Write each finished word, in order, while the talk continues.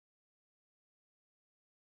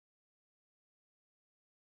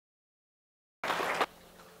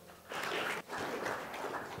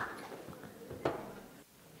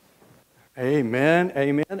Amen,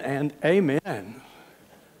 amen, and amen.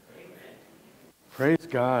 Praise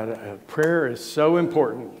God. Prayer is so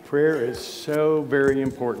important. Prayer is so very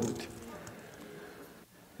important.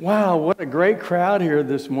 Wow, what a great crowd here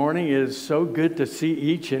this morning. It is so good to see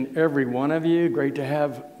each and every one of you. Great to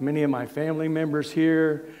have many of my family members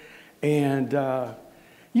here. And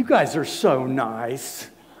you guys are so nice.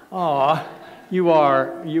 Aw, you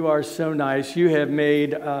are so nice. You have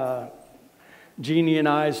made Jeannie and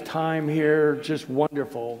I's time here just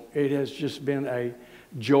wonderful. It has just been a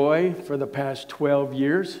joy for the past 12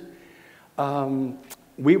 years.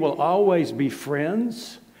 We will always be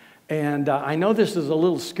friends. And I know this is a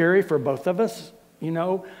little scary for both of us,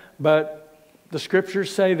 but the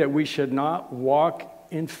scriptures say that we should not walk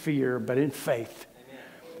in fear, but in faith.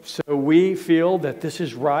 Amen. So we feel that this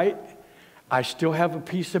is right. I still have a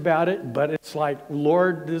peace about it, but it's like,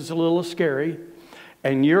 Lord, this is a little scary.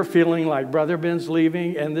 And you're feeling like Brother Ben's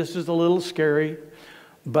leaving, and this is a little scary.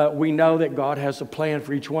 But we know that God has a plan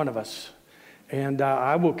for each one of us. And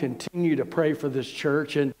I will continue to pray for this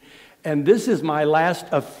church. And this is my last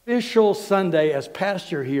official Sunday as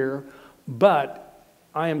pastor here, but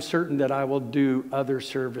I am certain that I will do other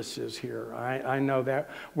services here. I know that.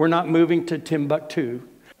 We're not moving to Timbuktu,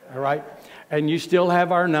 all right? And you still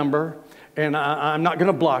have our number, and I'm not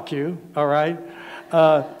going to block you, all right?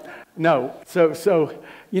 No, so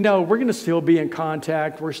we're going to still be in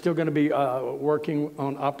contact. We're still going to be working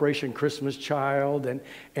on Operation Christmas Child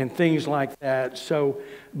and things like that. So,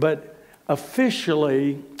 but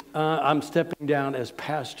officially, I'm stepping down as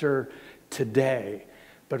pastor today.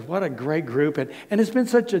 But what a great group. And it's been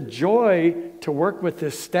such a joy to work with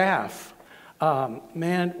this staff.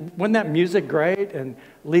 Man, wasn't that music great? And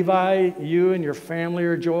Levi, you and your family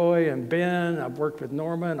are joy. And Ben, I've worked with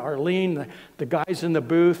Norma and Arlene, the guys in the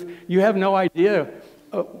booth. You have no idea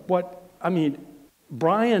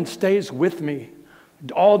Brian stays with me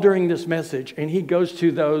all during this message. And he goes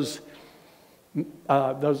to those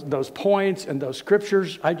points and those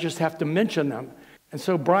scriptures. I just have to mention them. And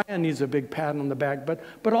so Brian needs a big pat on the back,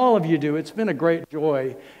 but all of you do. It's been a great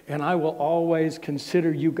joy, and I will always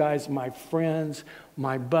consider you guys my friends,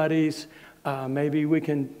 my buddies. Maybe we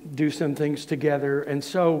can do some things together. And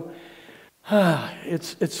so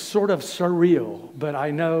it's sort of surreal, but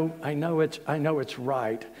I know it's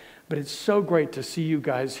right. But it's so great to see you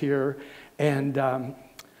guys here, and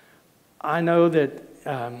I know that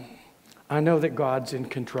God's in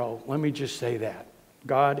control. Let me just say that.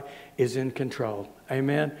 God is in control.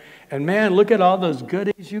 Amen. And man, look at all those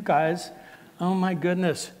goodies, you guys. Oh my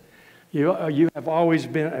goodness. You have always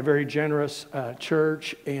been a very generous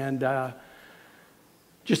church, and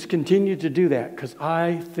just continue to do that, because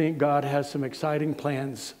I think God has some exciting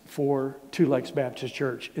plans for Tulakes Baptist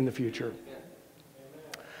Church in the future.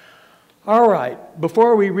 All right,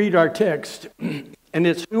 before we read our text, and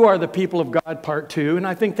it's Who Are the People of God, Part 2. And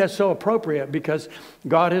I think that's so appropriate because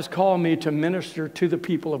God has called me to minister to the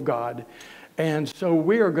people of God. And so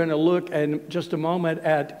we are going to look in just a moment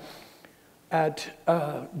at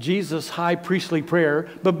Jesus' high priestly prayer.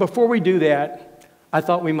 But before we do that, I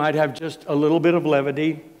thought we might have just a little bit of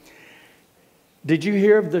levity. Did you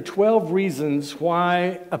hear of the 12 reasons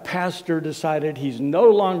why a pastor decided he's no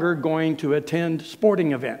longer going to attend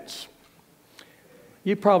sporting events?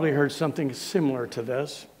 You probably heard something similar to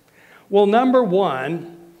this. Well, number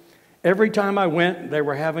one, every time I went, they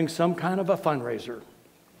were having some kind of a fundraiser.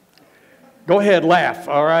 Go ahead, laugh,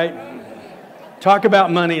 all right? Talk about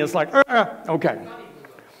money. It's like, okay.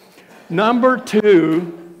 Number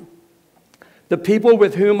two, the people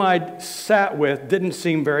with whom I sat with didn't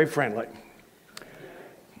seem very friendly.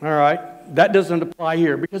 All right. That doesn't apply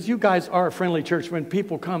here because you guys are a friendly church. When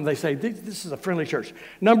people come, they say, this is a friendly church.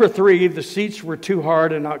 Number three, the seats were too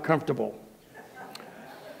hard and not comfortable.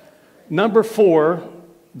 Number four,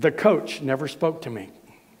 the coach never spoke to me.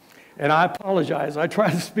 And I apologize. I try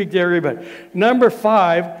to speak to everybody. Number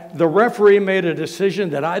five, the referee made a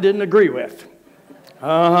decision that I didn't agree with.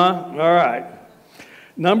 All right.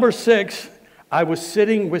 Number six, I was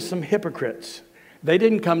sitting with some hypocrites. They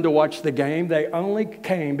didn't come to watch the game. They only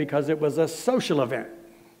came because it was a social event.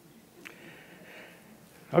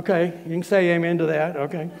 Okay, you can say amen to that.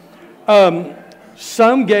 Okay.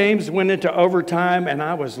 Some games went into overtime, and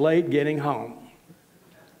I was late getting home.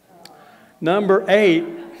 Number 8,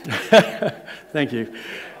 thank you.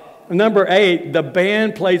 Number 8, the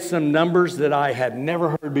band played some numbers that I had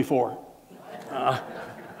never heard before. All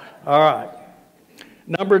right.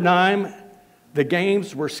 Number 9, the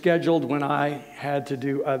games were scheduled when I had to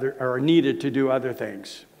do needed to do other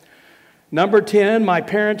things. Number 10, my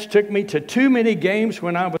parents took me to too many games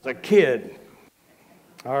when I was a kid.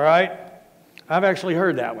 All right? I've actually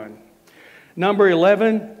heard that one. Number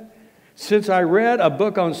 11, since I read a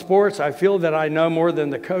book on sports, I feel that I know more than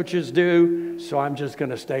the coaches do, so I'm just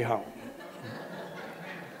going to stay home.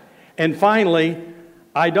 And finally,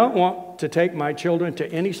 I don't want to take my children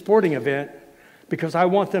to any sporting event because I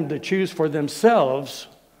want them to choose for themselves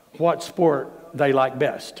what sport they like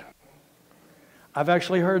best. I've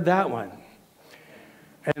actually heard that one.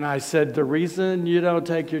 And I said, the reason you don't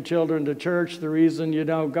take your children to church, the reason you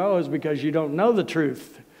don't go is because you don't know the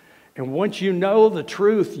truth. And once you know the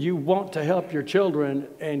truth, you want to help your children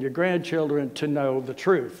and your grandchildren to know the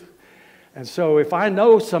truth. And so if I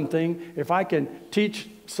know something, if I can teach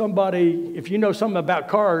somebody, if you know something about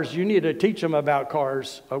cars, you need to teach them about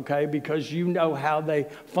cars, okay? Because you know how they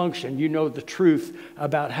function. You know the truth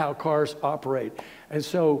about how cars operate. And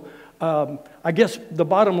so I guess the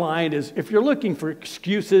bottom line is if you're looking for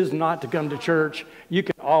excuses not to come to church, you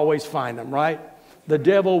can always find them, right? The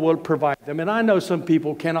devil will provide them. And I know some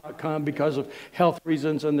people cannot come because of health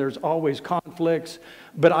reasons and there's always conflicts.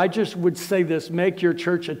 But I just would say this, make your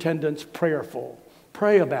church attendance prayerful.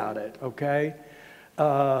 Pray about it, okay?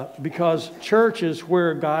 Because church is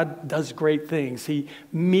where God does great things. He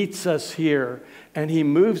meets us here and He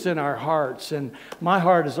moves in our hearts. And my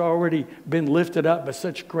heart has already been lifted up by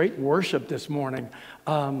such great worship this morning.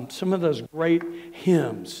 Some of those great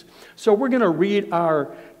hymns. So we're going to read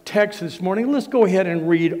our text this morning. Let's go ahead and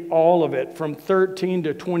read all of it from 13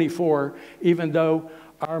 to 24, even though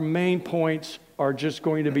our main points are just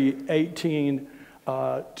going to be 18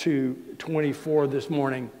 to 24 this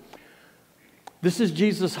morning. This is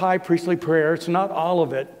Jesus' high priestly prayer. It's not all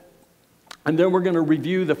of it. And then we're going to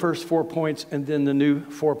review the first 4 points and then the new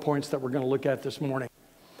 4 points that we're going to look at this morning.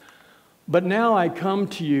 But now I come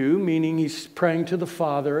to you, meaning he's praying to the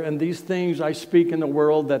Father, and these things I speak in the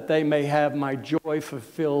world that they may have my joy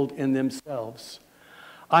fulfilled in themselves.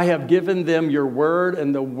 I have given them your word,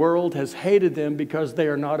 and the world has hated them because they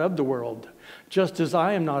are not of the world, just as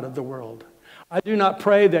I am not of the world. I do not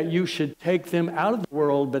pray that you should take them out of the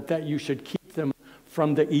world, but that you should keep them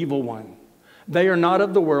from the evil one. They are not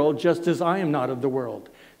of the world, just as I am not of the world.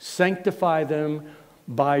 Sanctify them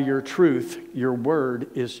by your truth. Your word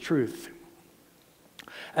is truth.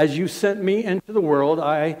 As you sent me into the world,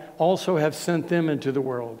 I also have sent them into the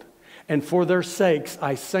world. And for their sakes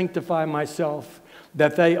I sanctify myself,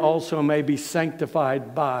 that they also may be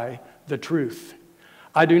sanctified by the truth.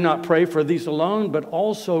 I do not pray for these alone, but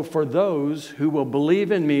also for those who will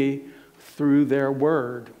believe in me through their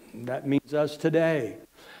word. That means us today.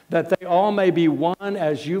 That they all may be one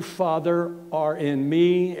as you, Father, are in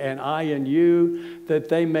me and I in you, that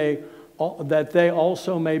they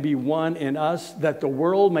also may be one in us, that the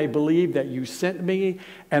world may believe that you sent me,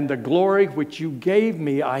 and the glory which you gave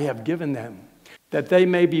me I have given them, that they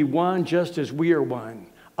may be one just as we are one,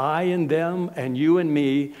 I in them and you in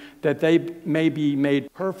me, that they may be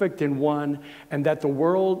made perfect in one, and that the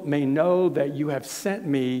world may know that you have sent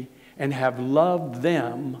me and have loved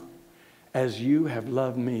them as you have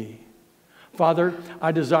loved me. Father,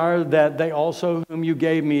 I desire that they also whom you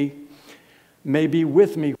gave me may be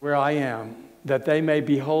with me where I am, that they may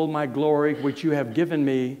behold my glory which you have given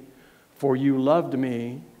me, for you loved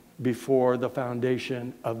me before the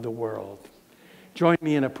foundation of the world. Join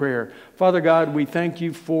me in a prayer. Father God, we thank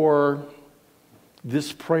you for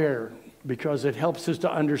this prayer because it helps us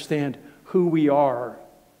to understand who we are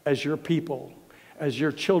as your people, as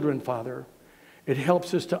your children, Father. It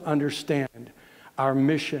helps us to understand our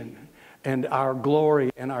mission and our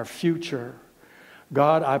glory and our future.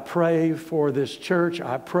 God, I pray for this church.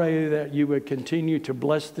 I pray that you would continue to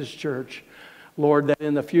bless this church. Lord, that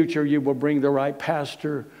in the future you will bring the right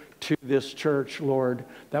pastor to this church, Lord,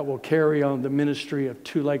 that will carry on the ministry of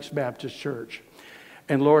Tulakes Baptist Church.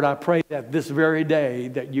 And Lord, I pray that this very day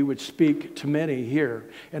that you would speak to many here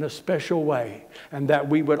in a special way, and that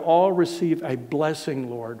we would all receive a blessing,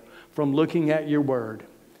 Lord, from looking at your word.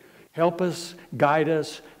 Help us, guide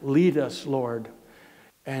us, lead us, Lord.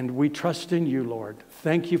 And we trust in you, Lord.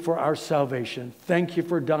 Thank you for our salvation. Thank you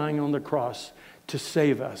for dying on the cross to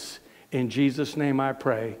save us. In Jesus' name I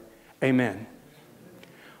pray. Amen.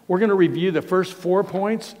 We're going to review the first 4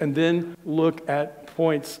 points and then look at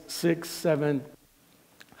points 5, 6, 7,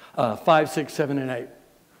 and 8.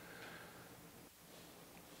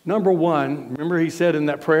 Number 1, remember he said in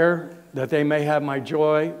that prayer that they may have my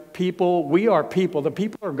joy. People, we are people. The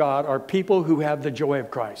people of God are people who have the joy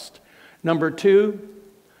of Christ. Number 2,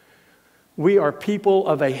 we are people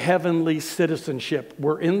of a heavenly citizenship.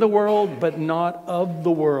 We're in the world, but not of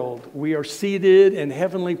the world. We are seated in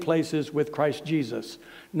heavenly places with Christ Jesus.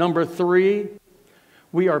 Number 3,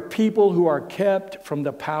 we are people who are kept from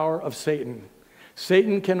the power of Satan.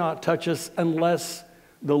 Satan cannot touch us unless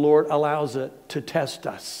the Lord allows it to test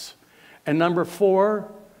us. And number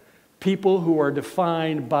 4, people who are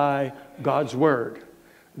defined by God's word.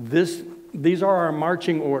 These are our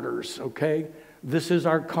marching orders, okay? This is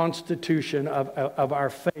our constitution of our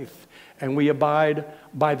faith. And we abide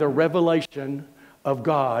by the revelation of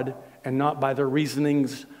God and not by the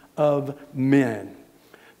reasonings of men.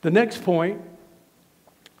 The next point,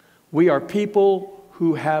 we are people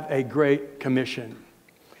who have a great commission.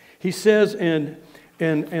 He says in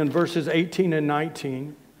verses 18 and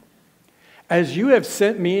 19, as you have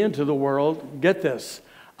sent me into the world, get this,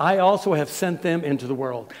 I also have sent them into the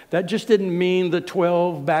world. That just didn't mean the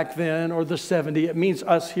 12 back then or the 70. It means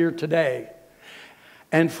us here today.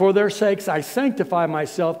 And for their sakes, I sanctify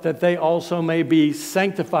myself that they also may be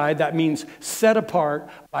sanctified. That means set apart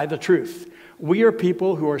by the truth. We are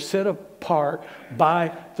people who are set apart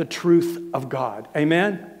by the truth of God.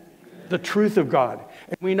 Amen? The truth of God.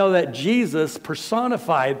 And we know that Jesus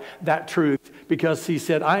personified that truth because he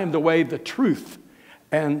said, I am the way, the truth,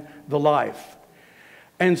 and the life.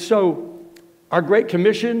 And so our Great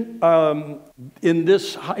Commission, in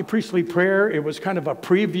this high priestly prayer, it was kind of a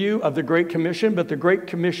preview of the Great Commission, but the Great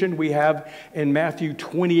Commission we have in Matthew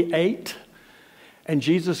 28. And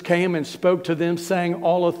Jesus came and spoke to them saying,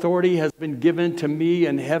 all authority has been given to me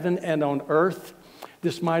in heaven and on earth.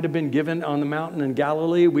 This might have been given on the mountain in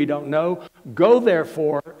Galilee. We don't know. Go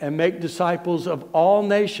therefore and make disciples of all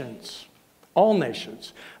nations,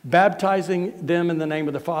 baptizing them in the name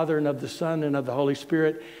of the Father and of the Son and of the Holy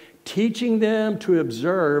Spirit, teaching them to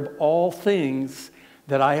observe all things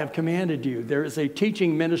that I have commanded you. There is a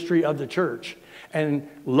teaching ministry of the church. And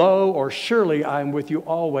lo, or surely I am with you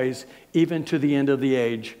always, even to the end of the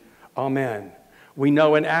age. Amen. We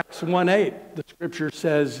know in Acts 1:8, the scripture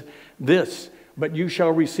says this, but you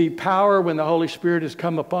shall receive power when the Holy Spirit has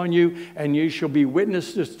come upon you, and you shall be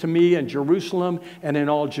witnesses to me in Jerusalem and in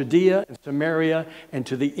all Judea and Samaria and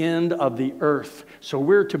to the end of the earth. So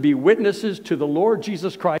we're to be witnesses to the Lord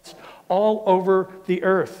Jesus Christ all over the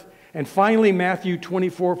earth. And finally, Matthew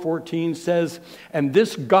 24:14 says, and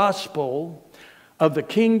this gospel of the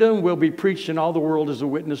kingdom will be preached in all the world as a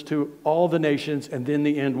witness to all the nations, and then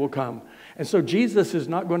the end will come. And so Jesus is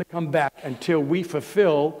not going to come back until we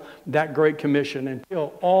fulfill that great commission,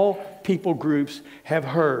 until all people groups have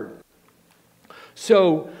heard.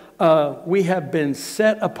 So we have been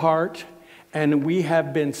set apart, and we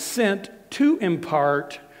have been sent to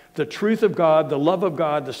impart the truth of God, the love of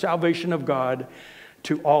God, the salvation of God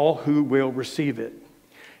to all who will receive it.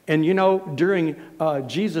 And you know, during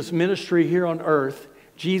Jesus' ministry here on earth,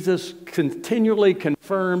 Jesus continually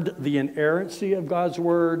confirmed the inerrancy of God's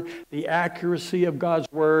word, the accuracy of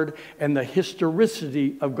God's word, and the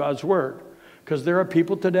historicity of God's word. Because there are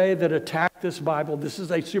people today that attack this Bible. This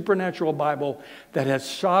is a supernatural Bible that has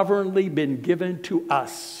sovereignly been given to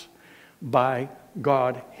us by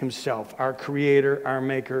God himself, our creator, our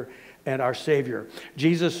maker, and our Savior.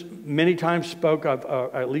 Jesus many times spoke of,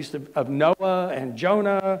 at least of Noah and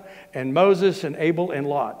Jonah and Moses and Abel and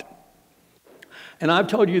Lot. And I've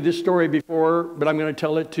told you this story before, but I'm going to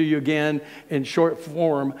tell it to you again in short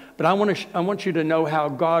form. But I want you to know how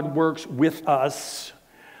God works with us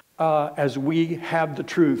as we have the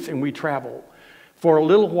truth and we travel. For a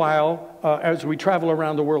little while, as we travel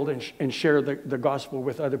around the world and share the gospel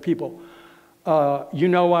with other people. You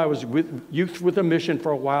know, I was with Youth with a Mission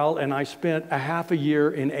for a while, and I spent a half a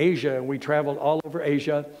year in Asia, and we traveled all over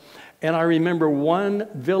Asia. And I remember one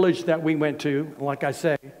village that we went to, like I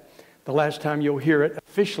say, the last time you'll hear it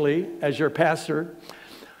officially as your pastor,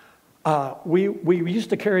 we used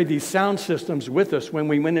to carry these sound systems with us when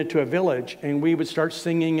we went into a village, and we would start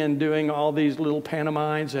singing and doing all these little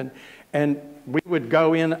pantomimes, and we would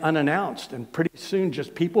go in unannounced, and pretty soon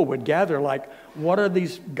just people would gather like, what are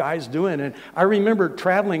these guys doing? And I remember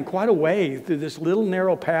traveling quite a way through this little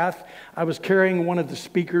narrow path. I was carrying one of the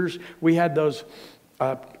speakers. We had those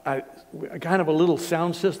kind of a little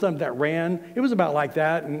sound system that ran. It was about like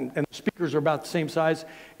that, and the speakers are about the same size.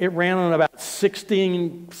 It ran on about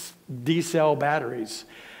 16 D-cell batteries.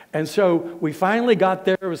 And so we finally got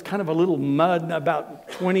there. It was kind of a little mud,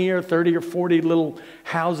 about 20 or 30 or 40 little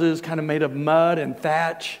houses kind of made of mud and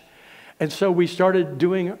thatch. And so we started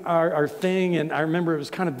doing our thing, and I remember it was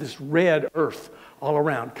kind of this red earth all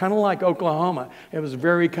around, kind of like Oklahoma. It was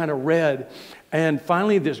very kind of red. And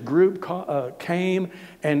finally this group came,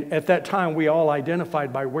 and at that time we all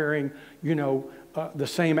identified by wearing, you know, the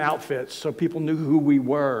same outfits, so people knew who we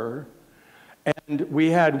were. And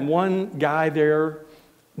we had one guy there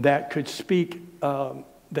that could speak the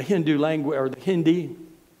Hindu language, or the Hindi.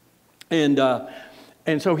 And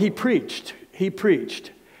so he preached.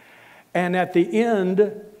 And at the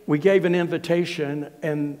end, we gave an invitation,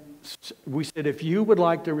 and we said, if you would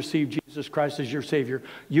like to receive Jesus Christ as your Savior,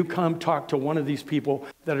 you come talk to one of these people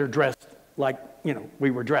that are dressed like,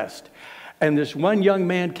 we were dressed. And this one young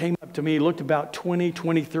man came up to me, looked about 20,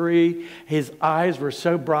 23. His eyes were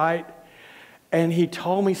so bright. And he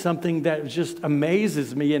told me something that just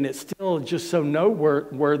amazes me, and it's still just so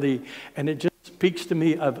noteworthy. And it just speaks to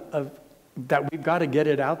me of that we've got to get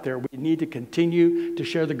it out there. We need to continue to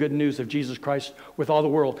share the good news of Jesus Christ with all the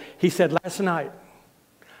world. He said, last night,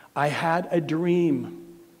 I had a dream.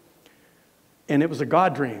 And it was a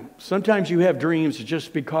God dream. Sometimes you have dreams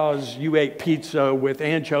just because you ate pizza with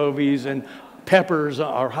anchovies and peppers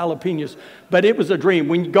or jalapenos. But it was a dream.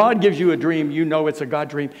 When God gives you a dream, you know it's a God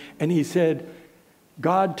dream. And he said,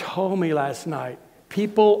 God told me last night,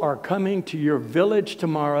 people are coming to your village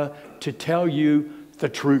tomorrow to tell you the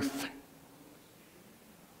truth.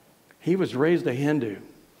 He was raised a Hindu.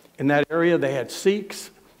 In that area, they had Sikhs,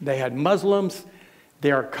 they had Muslims. They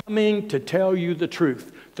are coming to tell you the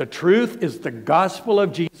truth. The truth is the gospel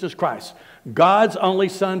of Jesus Christ. God's only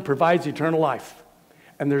Son provides eternal life.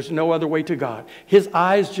 And there's no other way to God. His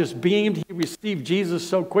eyes just beamed. He received Jesus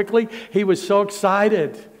so quickly. He was so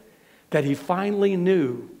excited that he finally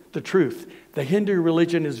knew the truth. The Hindu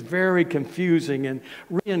religion is very confusing, and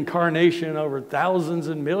reincarnation over thousands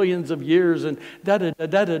and millions of years and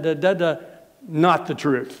da-da-da-da-da-da-da. Not the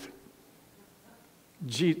truth.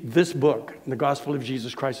 This book, the gospel of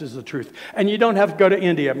Jesus Christ, is the truth. And you don't have to go to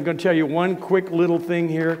India. I'm going to tell you one quick little thing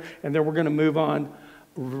here, and then we're going to move on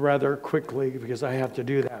rather quickly because I have to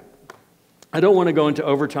do that. I don't want to go into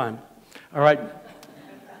overtime. All right.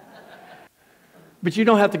 But you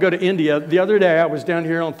don't have to go to India. The other day I was down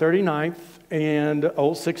here on 39th and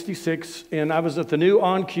Old 66, and I was at the new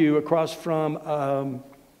On Q across from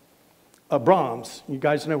Brahms. You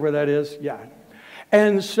guys know where that is? Yeah.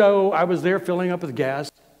 And so I was there filling up with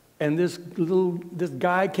gas, and this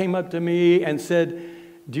guy came up to me and said,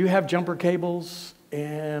 do you have jumper cables?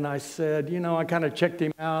 And I said, I kind of checked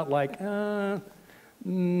him out like, yeah,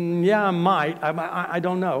 I might. I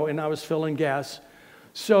don't know. And I was filling gas.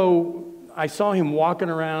 So I saw him walking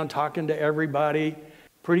around talking to everybody.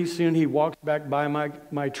 Pretty soon he walks back by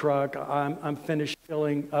my truck. I'm finished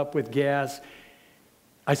filling up with gas.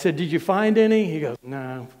 I said, did you find any? He goes,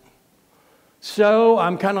 no. So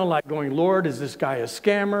I'm kind of like going, Lord, is this guy a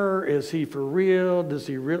scammer? Is he for real? Does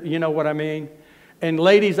he really? You know what I mean? And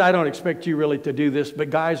ladies, I don't expect you really to do this,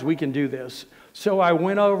 but guys, we can do this. So I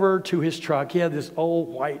went over to his truck. He had this old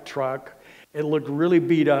white truck. It looked really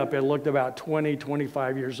beat up. It looked about 20,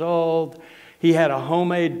 25 years old. He had a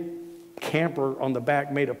homemade camper on the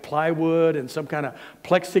back made of plywood and some kind of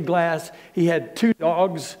plexiglass. He had 2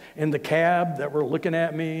 dogs in the cab that were looking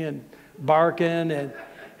at me and barking, and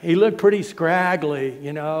he looked pretty scraggly,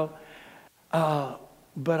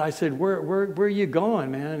 But I said, where are you going,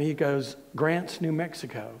 man? He goes, Grants, New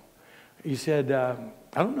Mexico. He said, I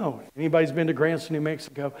don't know. Anybody's been to Grants, New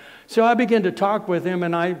Mexico? So I began to talk with him,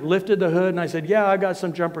 and I lifted the hood, and I said, yeah, I got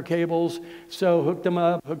some jumper cables. So hooked them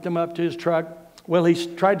up to his truck. Well, he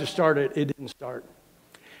tried to start it. It didn't start.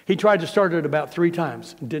 He tried to start it about 3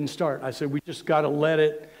 times. It didn't start. I said, we just got to let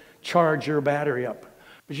it charge your battery up.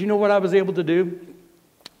 But you know what I was able to do?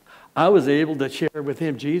 I was able to share with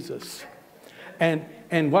him Jesus.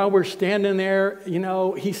 And while we're standing there,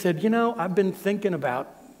 he said, I've been thinking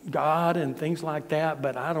about God and things like that,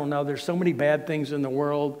 but I don't know. There's so many bad things in the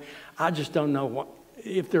world. I just don't know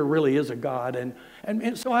if there really is a God.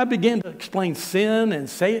 And so I began to explain sin and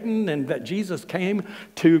Satan and that Jesus came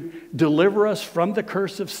to deliver us from the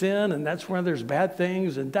curse of sin, and that's where there's bad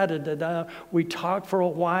things and da-da-da-da. We talked for a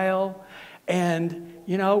while, and,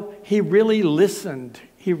 he really listened.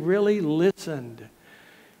 He really listened.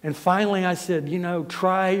 And finally I said,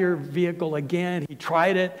 try your vehicle again. He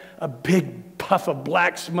tried it. A big puff of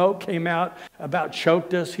black smoke came out, about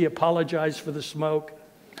choked us. He apologized for the smoke.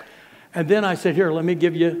 And then I said, here, let me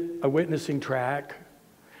give you a witnessing track.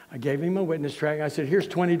 I gave him a witness track. I said, here's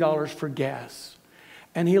 $20 for gas.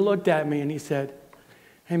 And he looked at me and he said,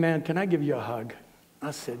 hey man, can I give you a hug?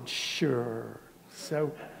 I said, sure.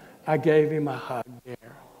 So I gave him a hug there.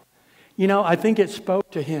 I think it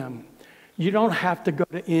spoke to him. You don't have to go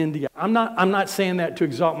to India. I'm not saying that to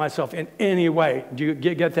exalt myself in any way. Do you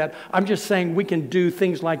get that? I'm just saying we can do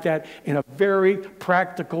things like that in a very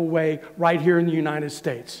practical way right here in the United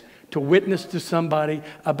States, to witness to somebody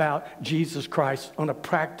about Jesus Christ on a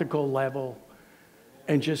practical level,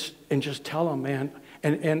 and just tell them, man.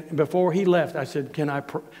 And before he left, I said,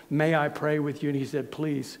 may I pray with you? And he said,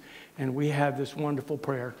 please. And we had this wonderful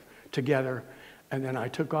prayer together. And then I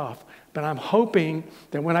took off. But I'm hoping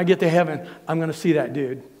that when I get to heaven, I'm going to see that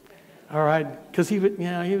dude. All right, because he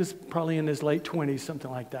was probably in his late 20s,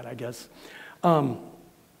 something like that, I guess. All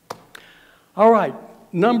right,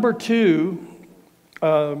 number 2,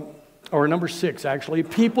 or number 6, actually,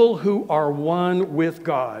 people who are one with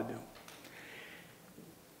God.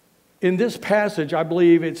 In this passage, I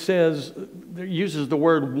believe it says, it uses the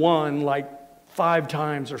word one like 5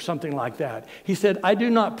 times or something like that. He said, I do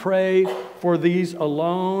not pray for these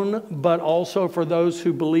alone, but also for those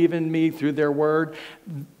who believe in me through their word,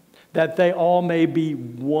 that they all may be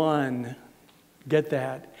one. Get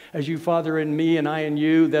that? As you, Father, in me and I in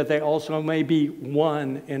you, that they also may be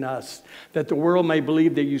one in us. That the world may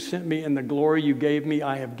believe that you sent me, and the glory you gave me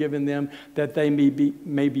I have given them, that they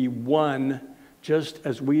may be one, just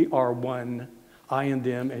as we are one, I and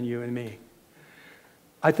them and you and me.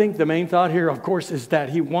 I think the main thought here, of course, is that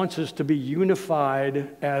he wants us to be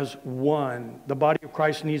unified as one. The body of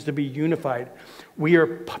Christ needs to be unified. We are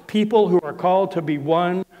people who are called to be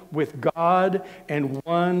one with God and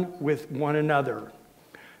one with one another.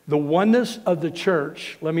 The oneness of the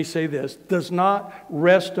church, let me say this, does not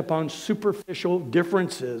rest upon superficial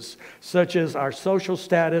differences such as our social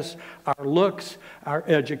status, our looks, our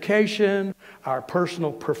education, our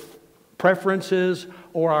personal preferences,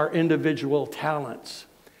 or our individual talents.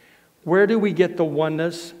 Where do we get the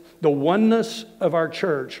oneness? The oneness of our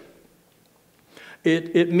church,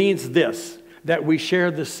 it means this, that we share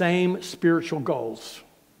the same spiritual goals,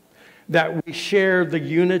 that we share the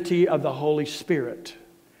unity of the Holy Spirit.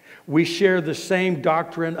 We share the same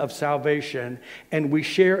doctrine of salvation, and we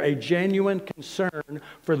share a genuine concern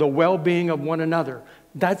for the well-being of one another.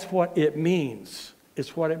 That's what it means.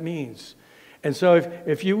 It's what it means. And so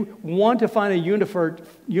if you want to find a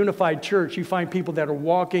unified church, you find people that are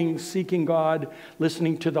walking, seeking God,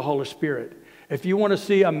 listening to the Holy Spirit. If you want to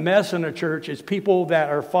see a mess in a church, it's people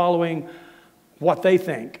that are following what they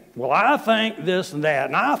think. Well, I think this and that,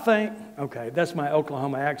 and I think, okay, that's my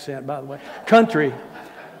Oklahoma accent, by the way, country.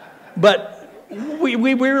 But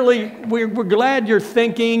we're glad you're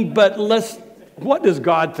thinking, but what does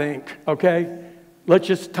God think, okay? Let's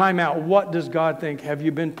just time out. What does God think? Have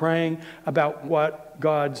you been praying about what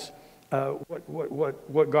God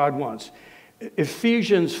wants?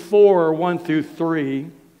 Ephesians 4, 1 through 3.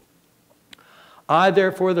 I,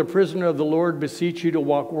 therefore, the prisoner of the Lord, beseech you to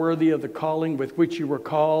walk worthy of the calling with which you were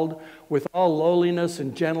called, with all lowliness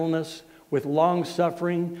and gentleness, with long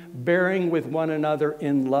suffering, bearing with one another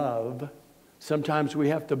in love. Sometimes we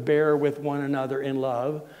have to bear with one another in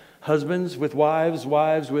love. Husbands with wives,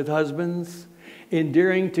 wives with husbands,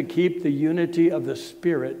 endearing to keep the unity of the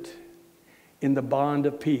Spirit in the bond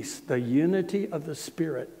of peace. The unity of the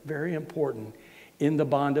Spirit, very important, in the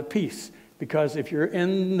bond of peace. Because if you're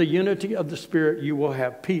in the unity of the Spirit, you will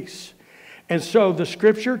have peace. And so the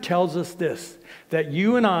Scripture tells us this, that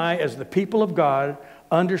you and I, as the people of God,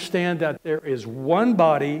 understand that there is one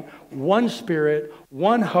body, one Spirit,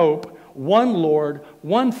 one hope, one Lord,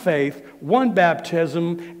 one faith, one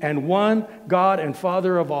baptism, and one God and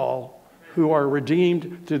Father of all, who are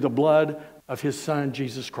redeemed through the blood of his Son,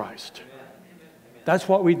 Jesus Christ. That's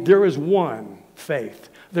what there is one faith.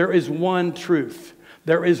 There is one truth.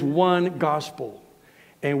 There is one gospel.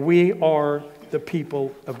 And we are the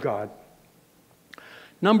people of God.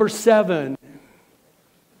 Number 7,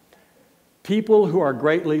 people who are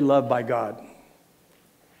greatly loved by God.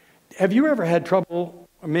 Have you ever had trouble,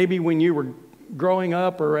 maybe when you were growing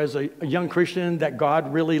up or as a young Christian, that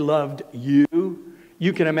God really loved you?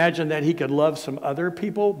 You can imagine that he could love some other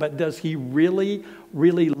people, but does he really,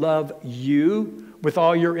 really love you with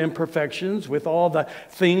all your imperfections, with all the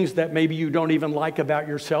things that maybe you don't even like about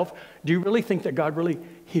yourself? Do you really think that God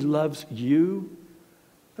he loves you?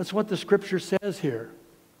 That's what the Scripture says here.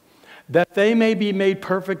 That they may be made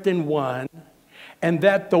perfect in one, and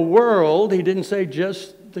that the world, he didn't say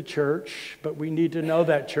just the church, but we need to know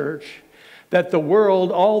that church, that the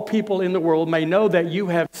world, all people in the world may know that you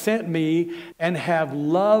have sent me and have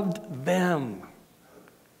loved them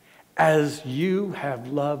as you have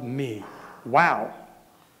loved me. Wow.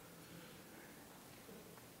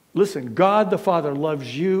 Listen, God the Father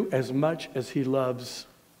loves you as much as he loves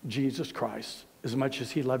Jesus Christ, as much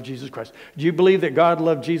as he loved Jesus Christ. Do you believe that God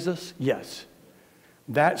loved Jesus? Yes.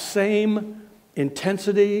 That same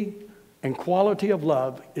intensity and quality of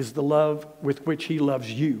love is the love with which he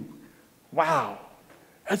loves you. Wow,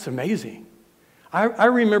 that's amazing. I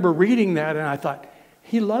remember reading that and I thought,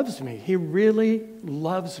 he loves me. He really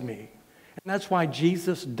loves me. And that's why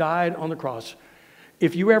Jesus died on the cross.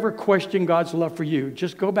 If you ever question God's love for you,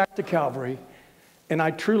 just go back to Calvary. And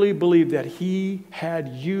I truly believe that he had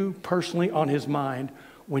you personally on his mind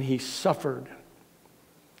when he suffered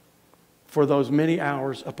for those many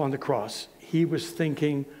hours upon the cross. He was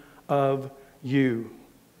thinking of you.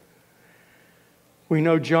 We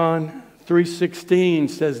know John 3:16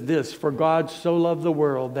 says this, "For God so loved the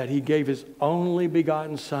world that he gave his only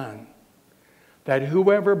begotten Son, that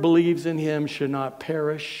whoever believes in him should not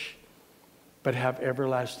perish, but have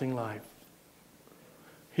everlasting life."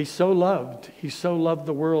 He so loved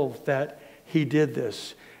the world that he did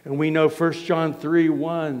this. And we know 1 John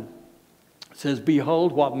 3:1 says,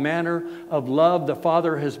 "Behold, what manner of love the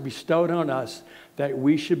Father has bestowed on us, that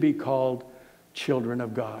we should be called children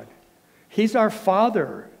of God." He's our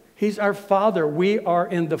Father. He's our Father. We are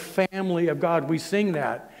in the family of God. We sing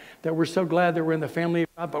that we're so glad that we're in the family of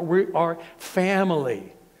God, but we are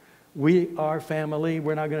family. We are family.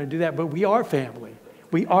 We're not going to do that, but we are family.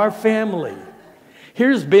 We are family.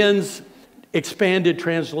 Here's Ben's expanded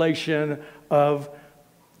translation of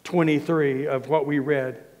 23 of what we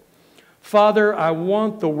read. "Father, I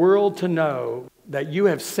want the world to know that you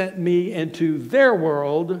have sent me into their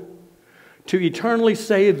world to eternally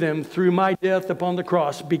save them through my death upon the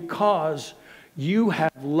cross, because you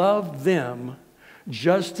have loved them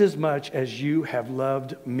just as much as you have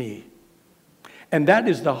loved me." And that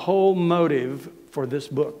is the whole motive for this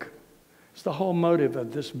book. It's the whole motive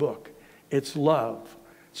of this book. It's love.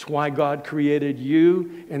 It's why God created you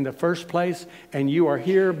in the first place, and you are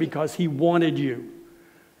here because he wanted you.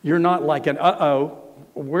 You're not like an uh-oh,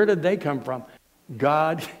 where did they come from?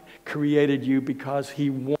 God created you because he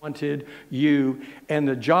wanted you. And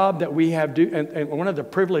the job that we have, and one of the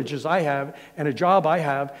privileges I have, and a job I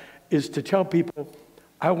have, is to tell people,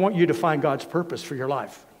 I want you to find God's purpose for your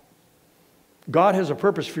life. God has a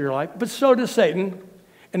purpose for your life, but so does Satan.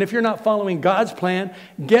 And if you're not following God's plan,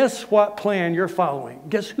 guess what plan you're following?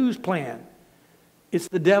 Guess whose plan? It's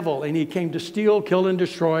the devil, and he came to steal, kill, and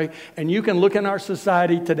destroy. And you can look in our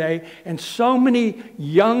society today, and so many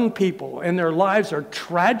young people and their lives are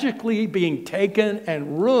tragically being taken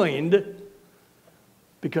and ruined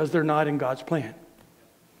because they're not in God's plan.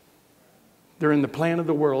 They're in the plan of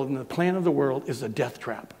the world, and the plan of the world is a death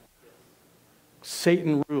trap.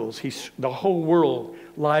 Satan rules. The whole world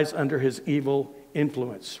lies under his evil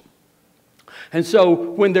influence. And so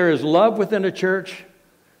when there is love within a church,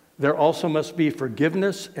 there also must be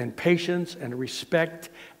forgiveness and patience and respect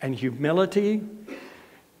and humility.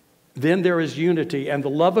 Then there is unity, and the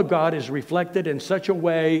love of God is reflected in such a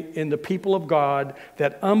way in the people of God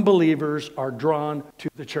that unbelievers are drawn to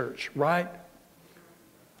the church, right?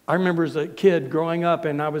 I remember as a kid growing up,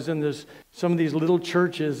 and I was in some of these little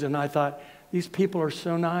churches, and I thought, these people are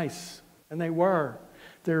so nice. And they were.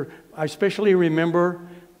 I especially remember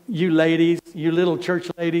you ladies, you little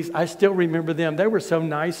church ladies. I still remember them. They were so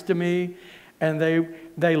nice to me, and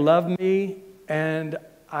they loved me, and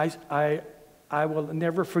I will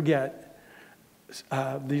never forget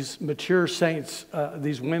these mature saints,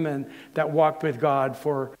 these women that walked with God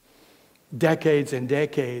for decades and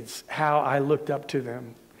decades, how I looked up to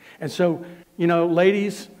them. And so, you know,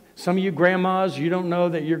 ladies, some of you grandmas, you don't know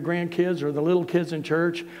that your grandkids or the little kids in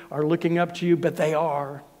church are looking up to you, but they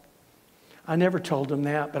are. I never told them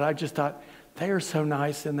that, but I just thought, they are so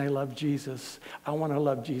nice and they love Jesus. I want to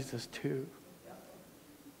love Jesus too.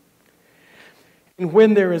 And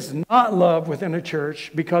when there is not love within a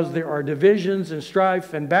church, because there are divisions and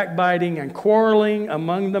strife and backbiting and quarreling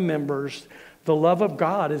among the members, the love of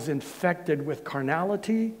God is infected with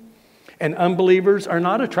carnality, and unbelievers are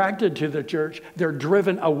not attracted to the church. They're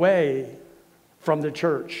driven away from the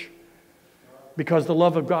church because the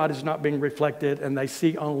love of God is not being reflected, and they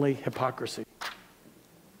see only hypocrisy.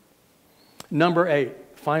 Number 8,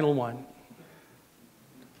 final one.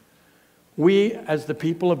 We as the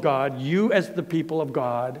people of God, you as the people of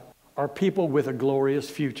God, are people with a glorious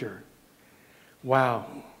future. Wow.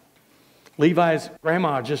 Levi's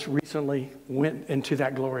grandma just recently went into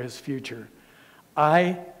that glorious future.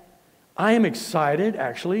 I am excited,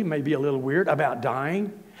 actually, maybe a little weird, about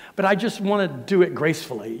dying, but I just want to do it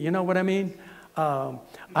gracefully. You know what I mean?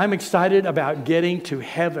 I'm excited about getting to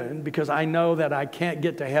heaven because I know that I can't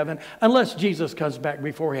get to heaven unless Jesus comes back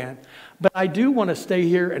beforehand. But I do want to stay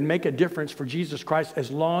here and make a difference for Jesus Christ as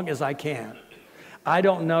long as I can. I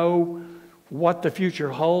don't know what the future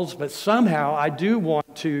holds, but somehow I do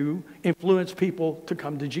want to influence people to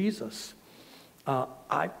come to Jesus. I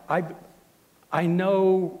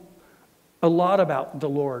know a lot about the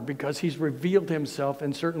Lord because he's revealed himself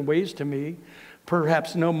in certain ways to me,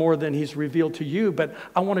 perhaps no more than he's revealed to you, but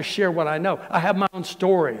I want to share what I know. I have my own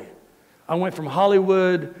story. I went from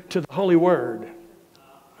Hollywood to the Holy Word.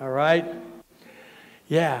 All right?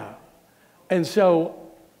 Yeah. And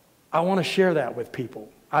so I want to share that with people.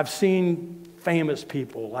 I've seen famous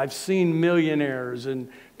people. I've seen millionaires and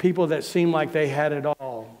people that seem like they had it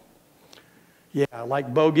all. Yeah,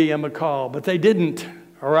 like Bogey and McCall. But they didn't,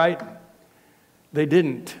 all right? They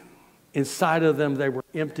didn't. Inside of them, they were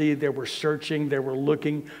empty. They were searching. They were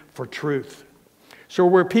looking for truth. So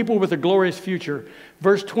we're people with a glorious future.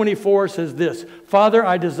 Verse 24 says this, Father,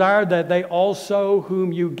 I desire that they also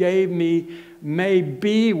whom you gave me may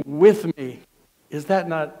be with me. Is that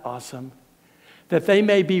not awesome? That they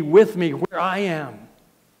may be with me where I am.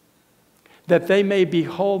 That they may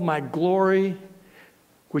behold my glory,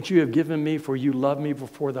 which you have given me, for you loved me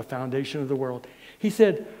before the foundation of the world. He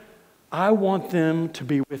said, I want them to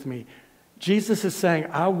be with me. Jesus is saying,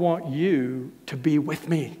 I want you to be with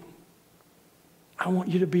me. I want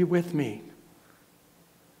you to be with me.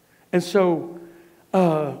 And so,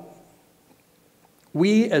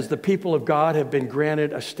 we as the people of God have been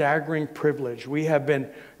granted a staggering privilege. We have been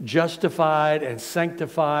justified and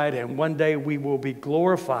sanctified, and one day we will be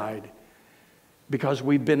glorified because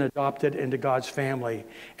we've been adopted into God's family.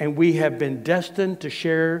 And we have been destined to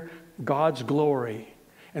share God's glory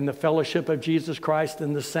and the fellowship of Jesus Christ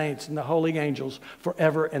and the saints and the holy angels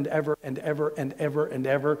forever and ever and ever and ever and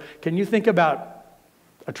ever. Can you think about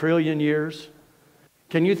a trillion years?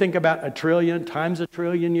 Can you think about a trillion times a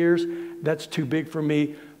trillion years? That's too big for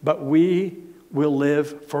me. But we will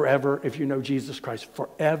live forever if you know Jesus Christ.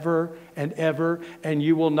 Forever and ever. And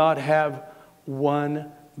you will not have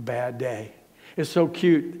one bad day. It's so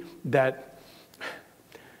cute that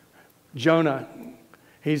Jonah,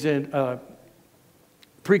 he's in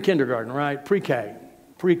pre-kindergarten, right?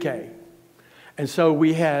 Pre-K. And so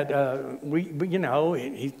we had, you know,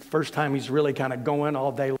 first time he's really kind of going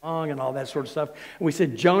all day long and all that sort of stuff. And we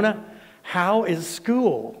said, Jonah, how is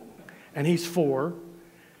school? And he's 4.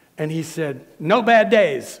 And he said, no bad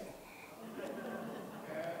days.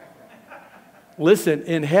 Listen,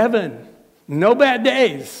 in heaven, no bad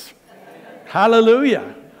days.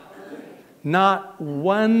 Hallelujah. Not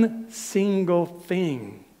one single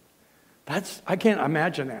thing. I can't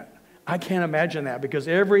imagine that. I can't imagine that because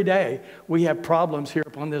every day we have problems here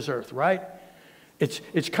upon this earth, right?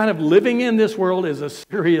 It's kind of living in this world is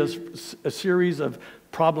a series of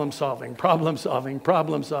problem solving,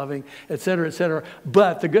 et cetera,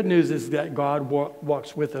 But the good news is that God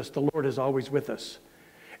walks with us. The Lord is always with us.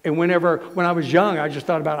 And when I was young, I just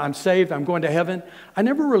thought about, I'm saved, I'm going to heaven. I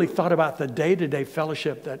never really thought about the day-to-day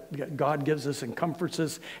fellowship that God gives us and comforts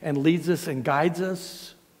us and leads us and guides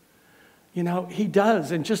us. You know, he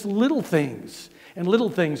does, and just little things. And little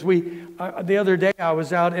things. The other day I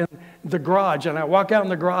was out in the garage, and I walk out in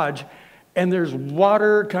the garage, and there's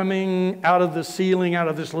water coming out of the ceiling, out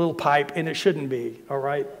of this little pipe, and it shouldn't be, all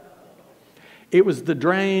right? It was the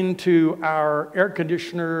drain to our air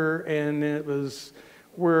conditioner, and it was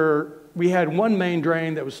where we had one main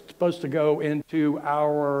drain that was supposed to go into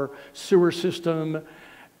our sewer system,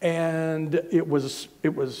 and it was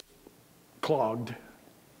clogged.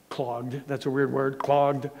 Clogged, that's a weird word,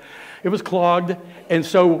 clogged. It was clogged, and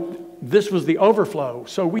so this was the overflow.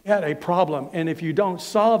 So we had a problem, and if you don't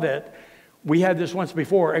solve it, we had this once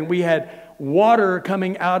before, and we had water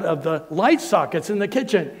coming out of the light sockets in the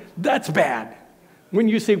kitchen. That's bad. When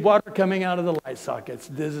you see water coming out of the light sockets,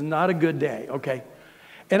 this is not a good day, okay?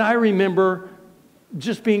 And I remember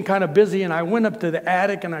just being kind of busy, and I went up to the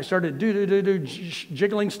attic, and I started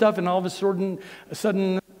jiggling stuff, and all of a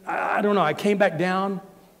sudden, I don't know, I came back down,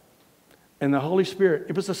 and the Holy Spirit,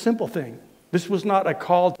 it was a simple thing. This was not a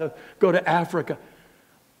call to go to Africa.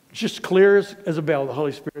 Just clear as a bell, the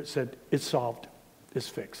Holy Spirit said, it's solved. It's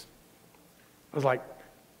fixed. I was like,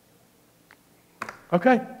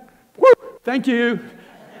 okay. Woo, thank you.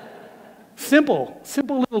 Simple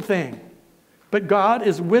little thing. But God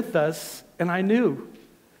is with us, and I knew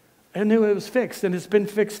it was fixed, and it's been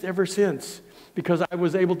fixed ever since because I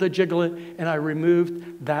was able to jiggle it, and I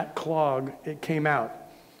removed that clog. It came out.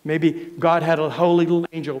 Maybe God had a holy little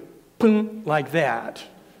angel, boom, like that,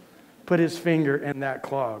 put his finger in that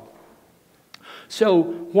clog. So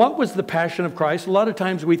what was the passion of Christ? A lot of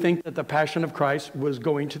times we think that the passion of Christ was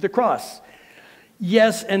going to the cross.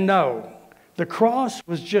 Yes and no. The cross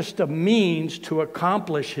was just a means to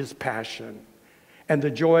accomplish his passion and the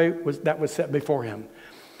joy that was set before him.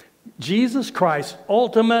 Jesus Christ's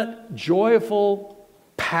ultimate joyful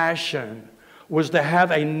passion was to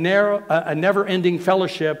have a never-ending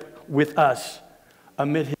fellowship with us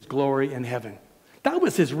amid his glory in heaven. That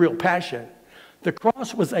was his real passion. The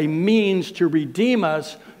cross was a means to redeem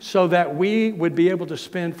us so that we would be able to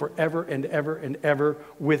spend forever and ever and ever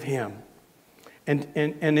with him. And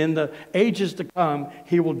in the ages to come,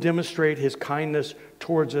 he will demonstrate his kindness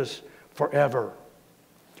towards us forever.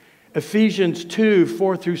 Ephesians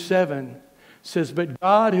 2:4-7 says, but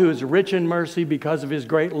God, who is rich in mercy because of his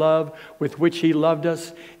great love with which he loved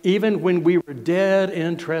us, even when we were dead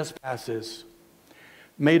in trespasses,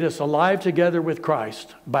 made us alive together with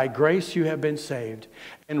Christ. By grace you have been saved,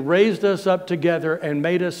 and raised us up together and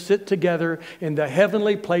made us sit together in the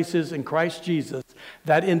heavenly places in Christ Jesus,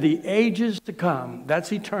 that in the ages to come,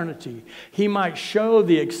 that's eternity, he might show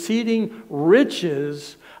the exceeding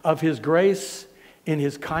riches of his grace in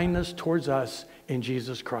his kindness towards us in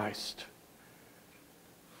Jesus Christ.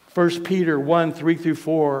 1 Peter 1, 3 through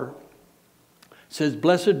 4 says,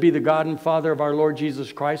 blessed be the God and Father of our Lord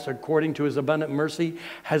Jesus Christ, according to his abundant mercy,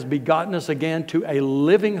 has begotten us again to a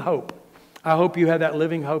living hope. I hope you have that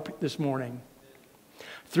living hope this morning.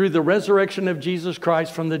 Through the resurrection of Jesus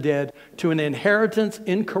Christ from the dead, to an inheritance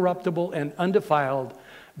incorruptible and undefiled,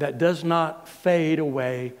 that does not fade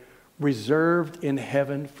away, reserved in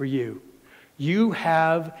heaven for you. You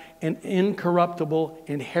have an incorruptible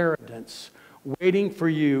inheritance waiting for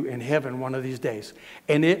you in heaven one of these days.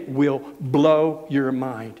 And it will blow your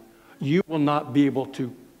mind. You will not be able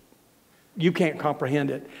to, you can't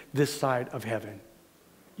comprehend it this side of heaven.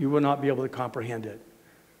 You will not be able to comprehend it.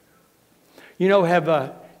 You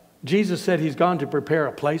know, Jesus said he's gone to prepare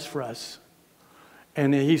a place for us.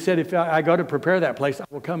 And he said, if I go to prepare that place, I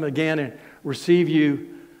will come again and receive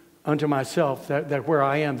you unto myself, that where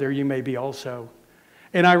I am, there you may be also.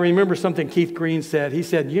 And I remember something Keith Green said. He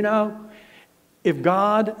said, you know, if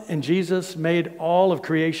God and Jesus made all of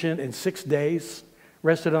creation in 6 days,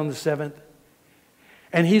 rested on the seventh,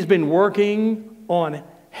 and he's been working on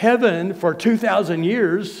heaven for 2,000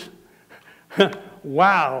 years,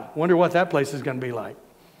 wow, wonder what that place is going to be like.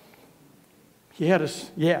 He had us,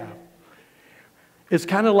 yeah. It's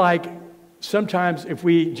kind of like sometimes if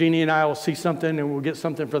Jeannie and I will see something and we'll get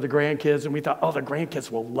something for the grandkids, and we thought, oh, the grandkids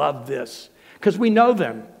will love this, because we know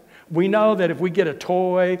them. We know that if we get a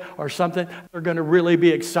toy or something, they're going to really be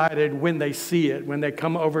excited when they see it, when they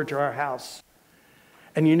come over to our house.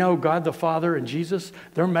 And you know, God the Father and Jesus,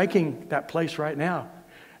 they're making that place right now.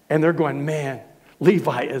 And they're going, man,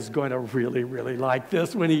 Levi is going to really, really like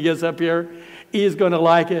this when he gets up here. He is going to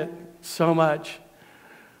like it so much.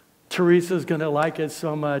 Teresa's going to like it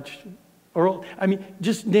so much. Or, I mean,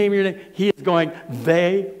 just name your name. He is going,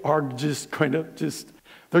 they are just going to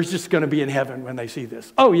they're just going to be in heaven when they see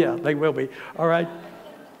this. Oh, yeah, they will be. All right.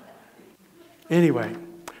 Anyway,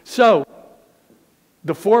 so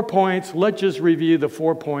the 4 points, let's just review the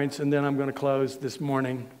 4 points, and then I'm going to close this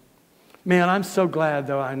morning. Man, I'm so glad,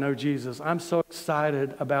 though, I know Jesus. I'm so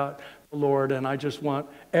excited about the Lord, and I just want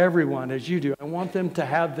everyone, as you do, I want them to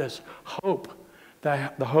have this hope, the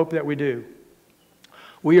hope that we do.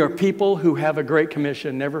 We are people who have a great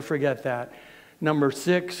commission. Never forget that. Number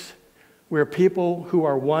 6, we're people who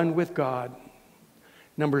are one with God.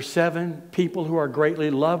 Number 7, people who are greatly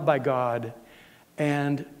loved by God.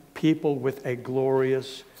 And people with a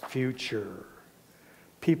glorious future.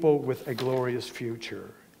 People with a glorious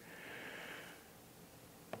future.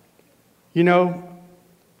 You know,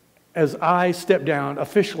 as I step down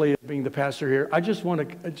officially as being the pastor here, I just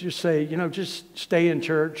want to just say, you know, just stay in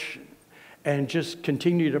church and just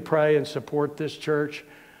continue to pray and support this church.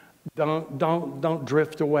 Don't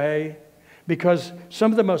drift away. Because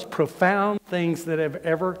some of the most profound things that have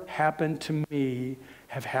ever happened to me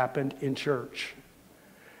have happened in church.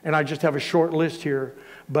 And I just have a short list here.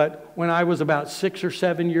 But when I was about 6 or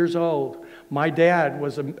 7 years old, my dad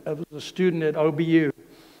was a student at OBU.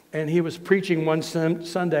 And he was preaching one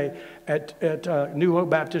Sunday at New Hope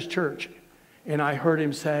Baptist Church. And I heard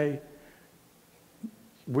him say,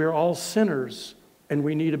 we're all sinners and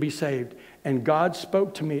we need to be saved. And God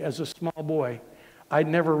spoke to me as a small boy. I'd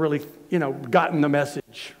never really, gotten the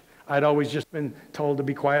message. I'd always just been told to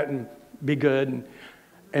be quiet and be good.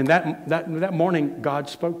 And that morning, God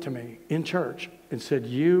spoke to me in church and said,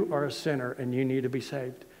 you are a sinner and you need to be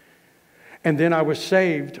saved. And then I was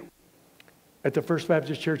saved at the First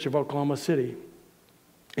Baptist Church of Oklahoma City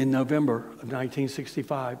in November of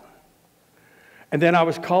 1965. And then I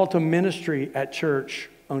was called to ministry at church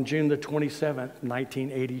on June the 27th,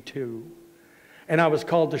 1982. And I was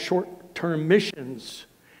called to short-term missions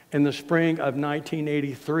in the spring of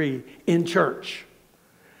 1983 in church.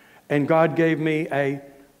 And God gave me a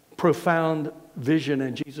profound vision,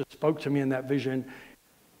 and Jesus spoke to me in that vision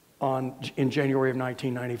in January of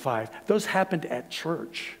 1995. Those happened at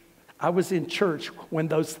church. I was in church when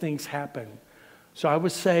those things happened. So I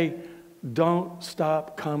would say, don't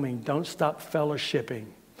stop coming. Don't stop fellowshipping.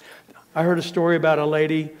 I heard a story about a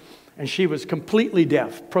lady, and she was completely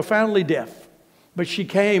deaf, profoundly deaf. But she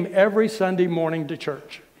came every Sunday morning to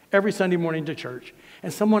church. Every Sunday morning to church.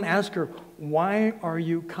 And someone asked her, why are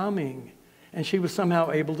you coming? And she was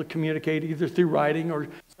somehow able to communicate either through writing or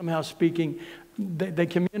somehow speaking. They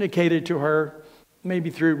communicated to her, maybe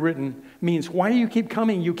through written means, why do you keep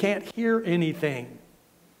coming? You can't hear anything.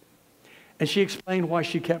 And she explained why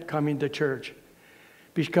she kept coming to church.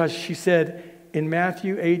 Because she said in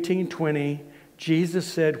Matthew 18:20, Jesus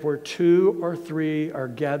said, where 2 or 3 are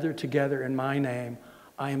gathered together in my name,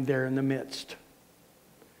 I am there in the midst.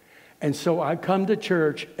 And so I come to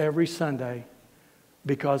church every Sunday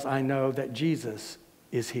because I know that Jesus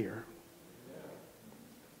is here.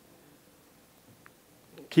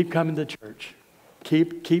 Keep coming to church.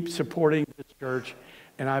 Keep supporting this church.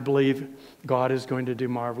 And I believe God is going to do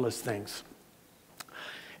marvelous things.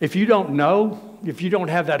 If you don't know, if you don't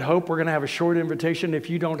have that hope, we're going to have a short invitation. If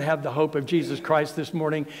you don't have the hope of Jesus Christ this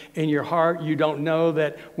morning in your heart, you don't know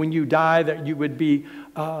that when you die that you would be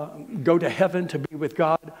go to heaven to be with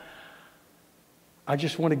God, I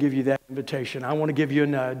just want to give you that invitation. I want to give you a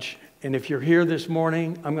nudge. And if you're here this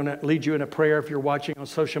morning, I'm going to lead you in a prayer. If you're watching on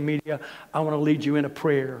social media, I want to lead you in a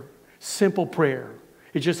prayer. Simple prayer.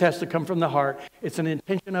 It just has to come from the heart. It's an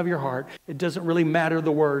intention of your heart. It doesn't really matter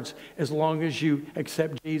the words as long as you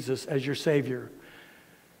accept Jesus as your Savior.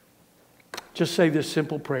 Just say this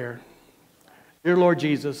simple prayer. Dear Lord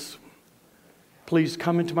Jesus, please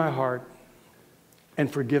come into my heart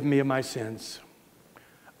and forgive me of my sins.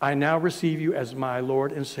 I now receive you as my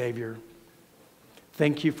Lord and Savior.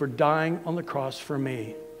 Thank you for dying on the cross for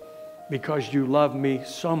me because you love me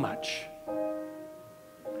so much.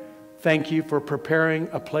 Thank you for preparing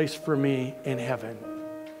a place for me in heaven.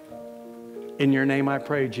 In your name I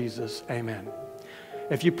pray, Jesus. Amen.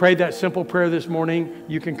 If you prayed that simple prayer this morning,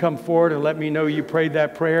 you can come forward and let me know you prayed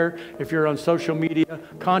that prayer. If you're on social media,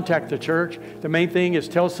 contact the church. The main thing is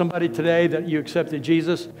tell somebody today that you accepted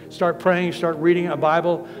Jesus. Start praying, start reading a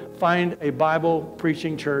Bible. Find a Bible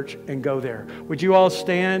preaching church and go there. Would you all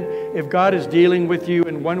stand? If God is dealing with you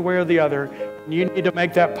in one way or the other, and you need to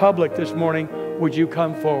make that public this morning, would you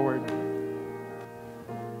come forward?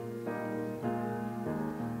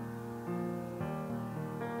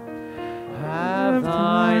 Have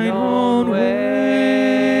thine own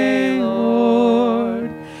way,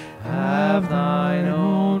 Lord. Have thine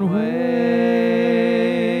own way.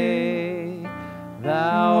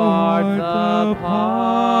 Thou art the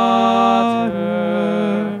potter,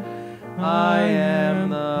 I am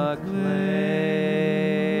the clay.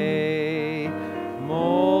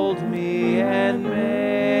 Mold me and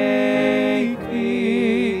make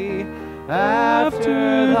me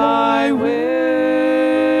after thy will.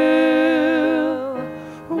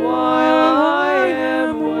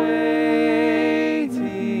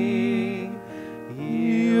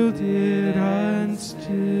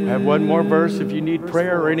 One more verse. If you need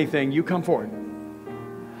prayer or anything, you come forward.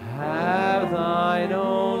 Have thine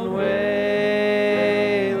own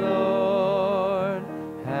way, Lord.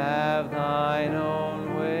 Have thine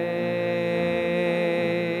own way.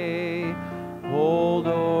 Hold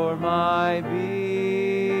o'er my being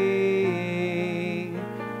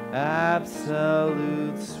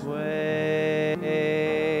absolute sway.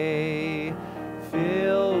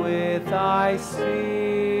 Fill with thy spirit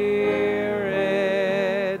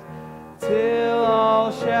till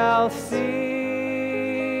all shall see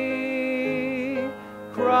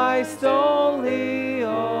Christ only,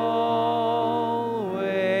 always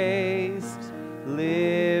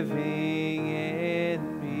living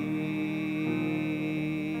in me.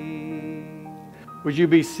 Would you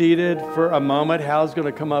be seated for a moment? Hal's going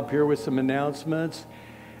to come up here with some announcements.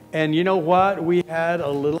 And you know what? We had a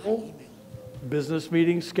little business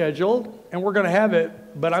meeting scheduled, and we're going to have it,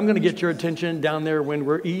 but I'm going to get your attention down there when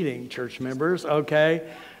we're eating, church members,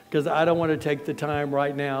 okay? Because I don't want to take the time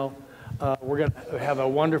right now. We're going to have a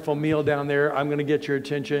wonderful meal down there. I'm going to get your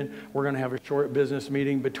attention. We're going to have a short business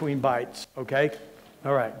meeting between bites, okay?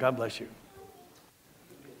 All right, God bless you.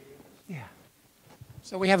 Yeah.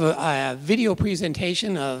 So we have a video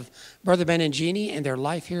presentation of Brother Ben and Jeannie and their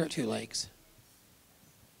life here at Tulakes.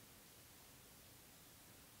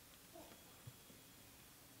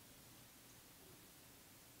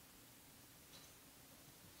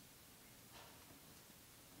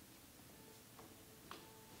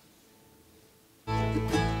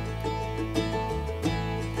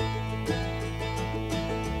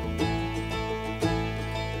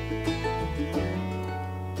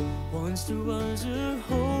 Once there was a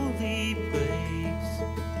holy place,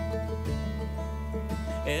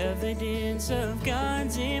 evidence of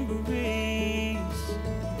God's embrace,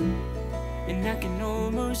 and I can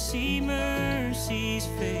almost see mercy's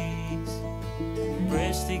face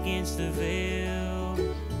pressed against the veil.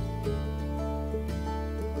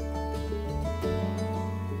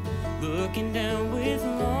 Looking down with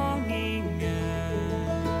longing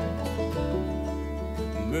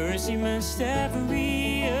mercy must have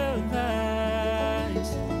realized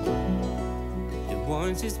that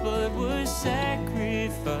once his blood was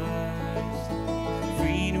sacrificed,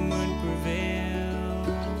 freedom would prevail.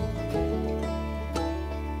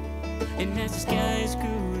 And as the skies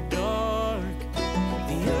grew dark,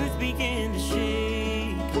 the earth began to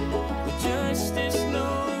shake, with justice no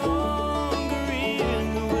longer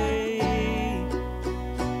in the way.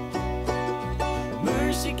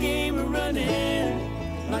 Mercy came running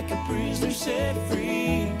like a prisoner set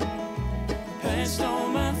free, past all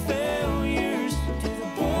my failures to the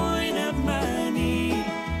point of my need.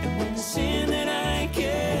 And when the sin that I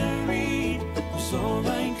carried was all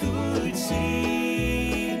I could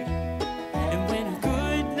see, and when I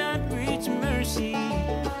could not reach mercy,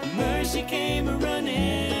 mercy came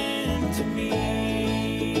running to me.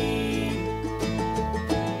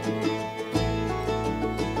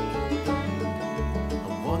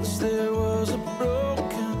 Once there was a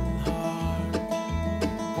broken heart,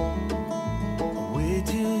 way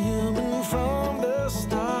too human from the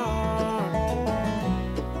start,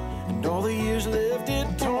 and all the years left it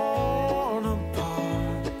torn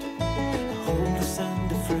apart, hopeless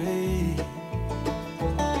and afraid.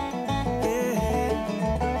 Yeah,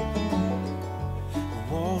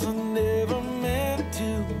 walls I never meant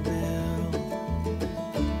to build,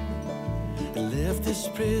 left this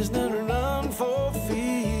prisoner unfulfilled.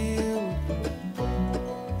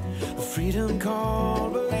 Freedom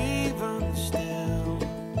called, but even still,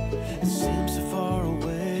 it seems so far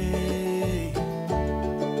away.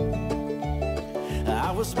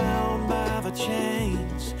 I was bound by the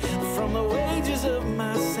chains from the wages of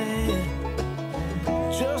my sin,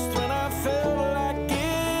 just when I felt like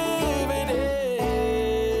giving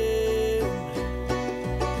in.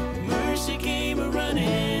 Mercy came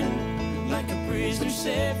running like a prisoner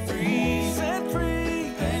set free,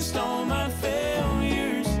 past all my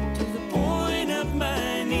failures to the point of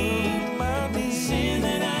my need. Sin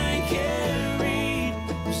that I carried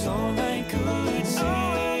was all I could see.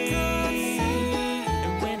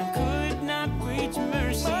 And when I could not reach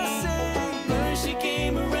mercy, mercy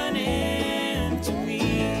came running to me.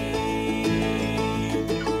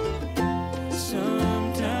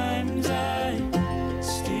 Sometimes I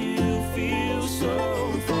still feel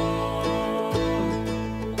so far,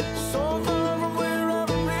 so far from where I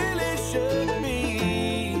really should be.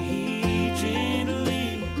 He gently,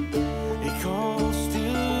 he calls to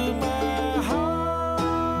my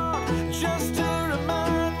heart, just to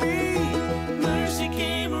remind me. Mercy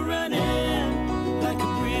came running like a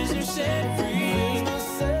prisoner set free,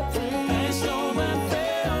 past all my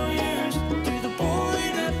failures to the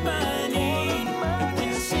point of my need. And when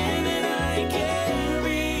the sin that I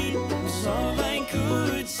carried was all I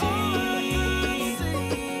could see,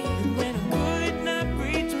 and when I could not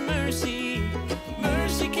reach mercy,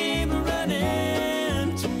 mercy came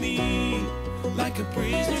running to me like a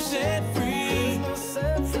prisoner set free,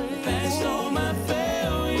 past all my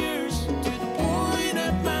failures to the point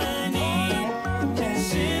of my need. And the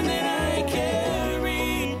sin that I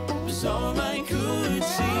carried was all I could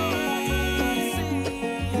see,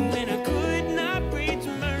 and when I could not reach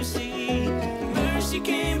mercy, mercy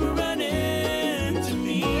came running to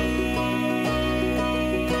me.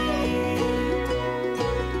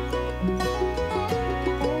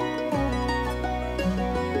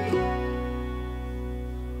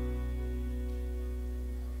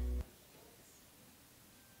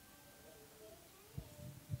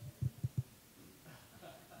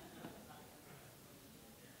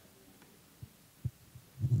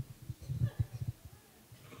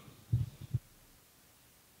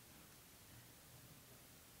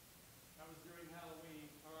 That was during Halloween.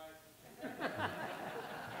 All right.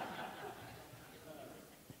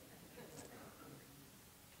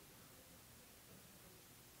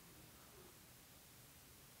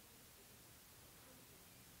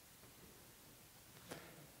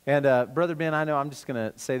 And Brother Ben, I know I'm just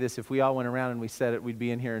going to say this. If we all went around and we said it, we'd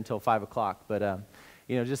be in here until 5 o'clock. But,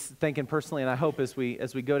 just thinking personally, and I hope as we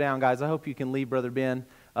go down, guys, I hope you can leave Brother Ben.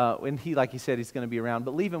 And he, like he said, he's going to be around.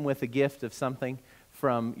 But leave him with a gift of something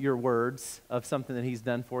from your words, of something that he's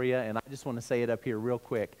done for you. And I just want to say it up here real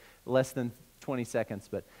quick, less than 20 seconds.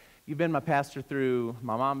 But you've been my pastor through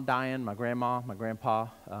my mom dying, my grandma, my grandpa,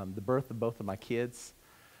 the birth of both of my kids,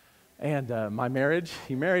 and my marriage.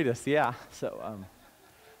 He married us, yeah. So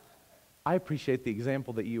I appreciate the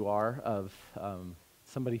example that you are of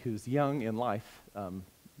somebody who's young in life,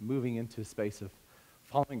 moving into a space of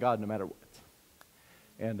following God no matter what.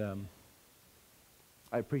 And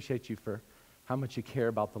I appreciate you for how much you care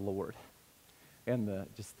about the Lord and the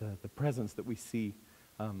presence that we see.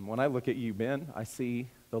 When I look at you, Ben, I see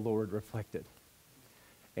the Lord reflected.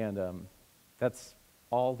 And that's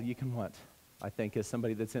all you can want, I think, as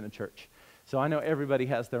somebody that's in a church. So I know everybody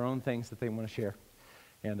has their own things that they want to share.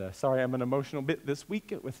 And sorry, I'm an emotional bit this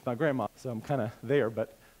week with my grandma, so I'm kind of there,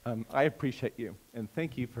 but I appreciate you. And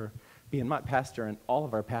thank you for being my pastor and all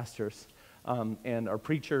of our pastors and our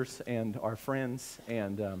preachers and our friends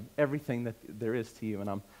and everything that there is to you. And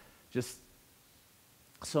I'm just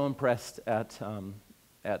so impressed at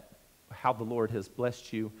how the Lord has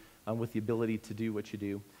blessed you with the ability to do what you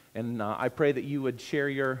do. And I pray that you would share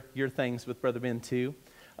your things with Brother Ben too,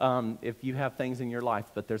 if you have things in your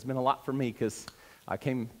life. But there's been a lot for me, because I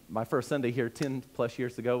came, my first Sunday here 10 plus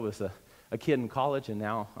years ago was a kid in college, and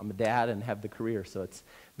now I'm a dad and have the career. So it's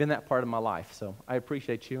been that part of my life. So I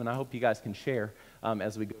appreciate you, and I hope you guys can share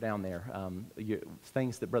as we go down there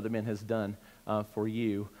things that Brother Ben has done for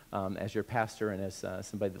you as your pastor and as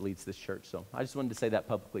somebody that leads this church. So I just wanted to say that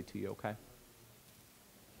publicly to you, okay?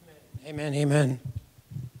 Amen, amen.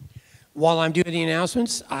 While I'm doing the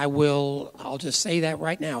announcements, I'll just say that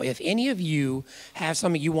right now. If any of you have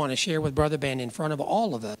something you want to share with Brother Ben in front of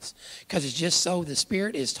all of us, because it's just so the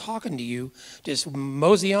Spirit is talking to you, just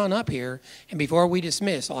mosey on up here, and before we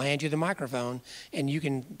dismiss, I'll hand you the microphone, and you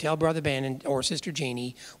can tell Brother Ben or Sister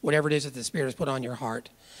Jeannie whatever it is that the Spirit has put on your heart.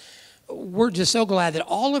 We're just so glad that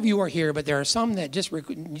all of you are here, but there are some that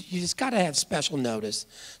you just got to have special notice,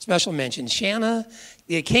 special mention. Shanna,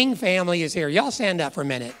 the King family is here. Y'all stand up for a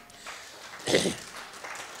minute.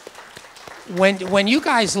 When you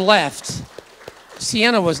guys left,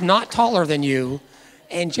 Sienna was not taller than you,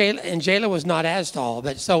 and Jayla was not as tall.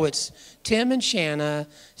 But so it's Tim and Shanna,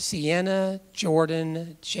 Sienna,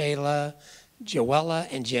 Jordan, Jayla, Joella,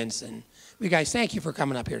 and Jensen. You guys, thank you for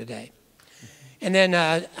coming up here today. And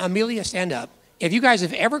then Amelia, stand up. If you guys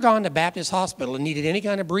have ever gone to Baptist Hospital and needed any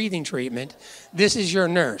kind of breathing treatment, this is your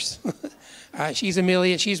nurse. She's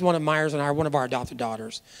Amelia. She's one of Myers and one of our adopted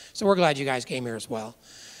daughters. So we're glad you guys came here as well.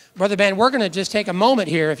 Brother Ben, we're going to just take a moment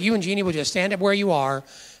here. If you and Jeannie would just stand up where you are.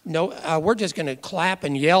 No, we're just going to clap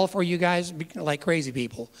and yell for you guys like crazy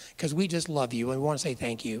people, because we just love you and we want to say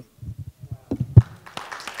thank you.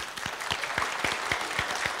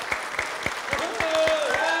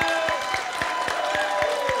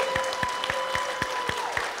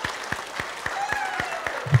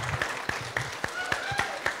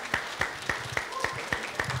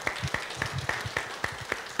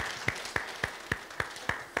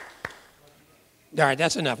 All right,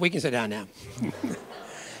 that's enough. We can sit down now.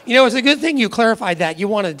 You know, it's a good thing you clarified that. You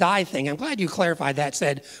want to die thing. I'm glad you clarified that,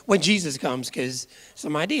 said when Jesus comes, because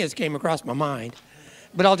some ideas came across my mind.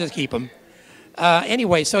 But I'll just keep them.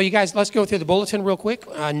 Anyway, so you guys, let's go through the bulletin real quick.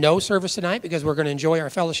 No service tonight, because we're going to enjoy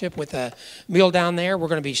our fellowship with a meal down there. We're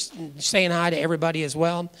going to be saying hi to everybody as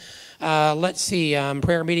well. Let's see,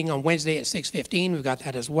 prayer meeting on Wednesday at 6:15. We've got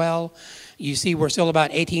that as well. You see, we're still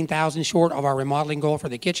about $18,000 short of our remodeling goal for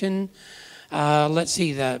the kitchen. Let's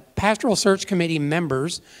see, the Pastoral Search Committee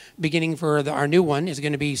members, beginning for our new one, is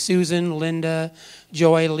going to be Susan, Linda,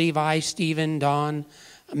 Joy, Levi, Stephen, Don,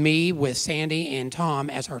 me, with Sandy and Tom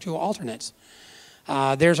as our two alternates.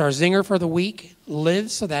 There's our zinger for the week.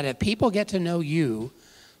 Live so that if people get to know you,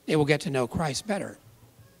 they will get to know Christ better.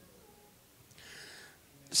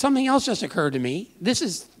 Something else just occurred to me. This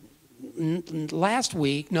is last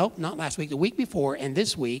week, nope, not last week, the week before, and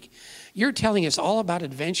this week, you're telling us all about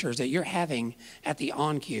adventures that you're having at the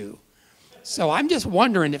On-Q. So I'm just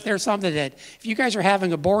wondering if there's something that, if you guys are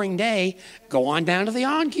having a boring day, go on down to the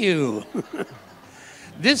On-Q.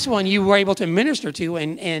 This one you were able to minister to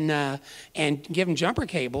and give them jumper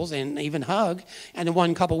cables and even hug. And the one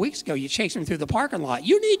a couple weeks ago, you chased them through the parking lot.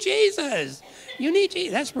 You need Jesus. You need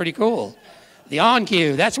Jesus. That's pretty cool. The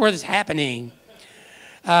On-Q, that's where it's happening.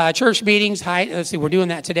 Church meetings, let's see, we're doing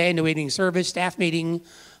that today in the evening service. Staff meeting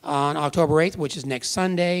on October 8th, which is next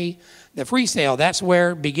Sunday. The free sale, that's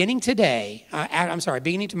where beginning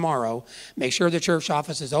tomorrow, make sure the church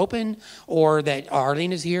office is open, or that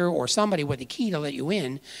Arlene is here, or somebody with a key to let you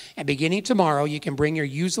in. And beginning tomorrow, you can bring your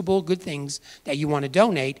usable good things that you want to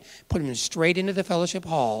donate, put them straight into the fellowship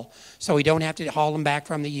hall, so we don't have to haul them back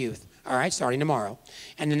from the youth. All right, starting tomorrow.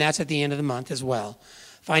 And then that's at the end of the month as well.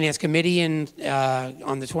 Finance Committee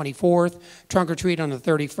on the 24th, Trunk or Treat on the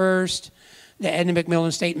 31st, the Edna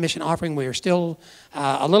McMillan State Mission Offering. We are still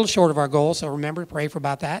a little short of our goal, so remember, pray for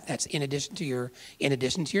about that. That's in addition to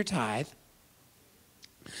your tithe.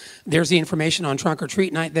 There's the information on Trunk or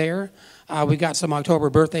Treat night there. We got some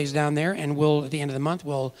October birthdays down there, and at the end of the month,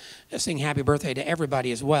 we'll sing happy birthday to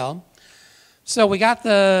everybody as well. So we got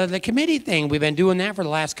the committee thing. We've been doing that for the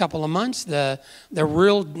last couple of months. The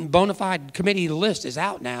real bona fide committee list is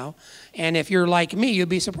out now. And if you're like me, you'd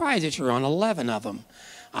be surprised that you're on 11 of them.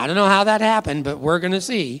 I don't know how that happened, but we're going to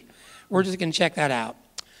see. We're just going to check that out.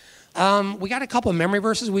 We got a couple of memory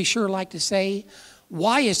verses we sure like to say.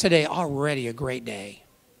 Why is today already a great day?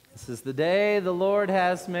 This is the day the Lord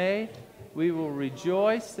has made. We will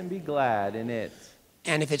rejoice and be glad in it.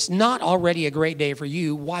 And if it's not already a great day for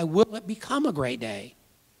you, why will it become a great day?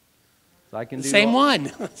 So I can do Same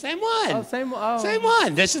one. Same one. Oh, same one. Oh. Same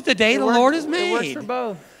one. This is the day the Lord has made. It works for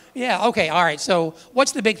both. Yeah, okay, all right. So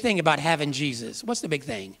what's the big thing about having Jesus? What's the big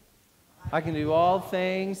thing? I can do all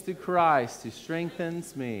things through Christ who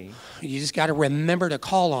strengthens me. You just got to remember to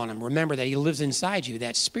call on him. Remember that he lives inside you.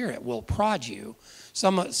 That spirit will prod you.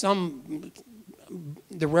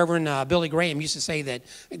 The Reverend Billy Graham used to say that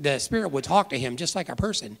the spirit would talk to him just like a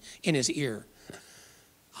person in his ear.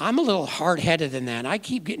 I'm a little hard-headed than that. I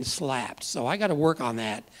keep getting slapped, so I got to work on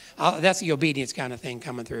that. That's the obedience kind of thing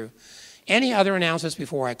coming through. Any other announcements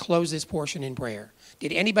before I close this portion in prayer?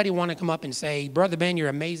 Did anybody want to come up and say, Brother Ben, you're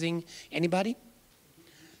amazing? Anybody?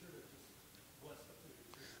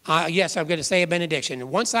 Yes, I'm going to say a benediction.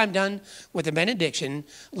 Once I'm done with the benediction,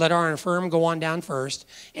 let our infirm go on down first,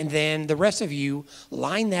 and then the rest of you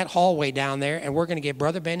line that hallway down there, and we're going to give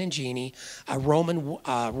Brother Ben and Jeannie a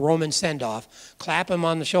Roman send-off. Clap them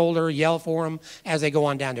on the shoulder, yell for them as they go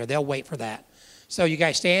on down there. They'll wait for that. So you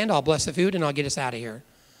guys stand. I'll bless the food, and I'll get us out of here.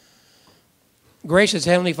 Gracious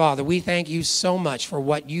Heavenly Father, we thank you so much for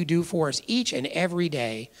what you do for us each and every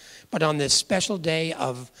day. But on this special day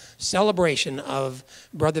of celebration of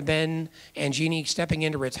Brother Ben and Jeannie stepping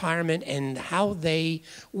into retirement and how they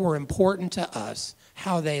were important to us,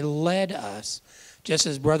 how they led us, just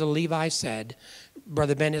as Brother Levi said,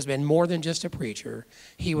 Brother Ben has been more than just a preacher.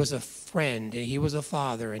 He was a friend, and he was a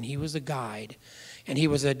father, and he was a guide, and he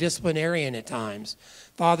was a disciplinarian at times.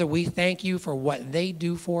 Father, we thank you for what they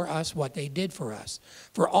do for us, what they did for us,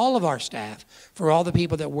 for all of our staff, for all the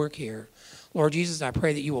people that work here. Lord Jesus, I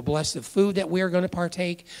pray that you will bless the food that we are going to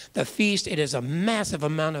partake. The feast, it is a massive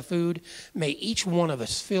amount of food. May each one of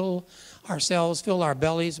us fill ourselves, fill our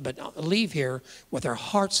bellies, but leave here with our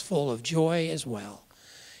hearts full of joy as well.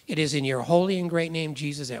 It is in your holy and great name,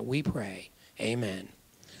 Jesus, that we pray. Amen.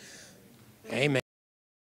 Amen.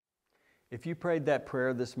 If you prayed that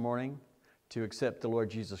prayer this morning to accept the Lord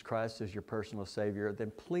Jesus Christ as your personal Savior,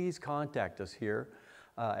 then please contact us here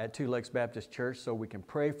at Tulakes Baptist Church so we can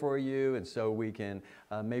pray for you and so we can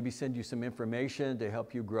maybe send you some information to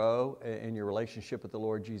help you grow in your relationship with the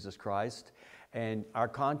Lord Jesus Christ. And our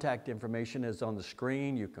contact information is on the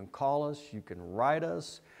screen. You can call us, you can write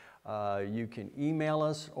us, you can email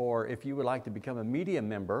us, or if you would like to become a media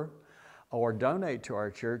member or donate to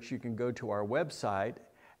our church, you can go to our website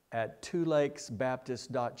at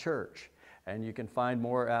tulakesbaptist.church. And you can find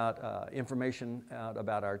more information out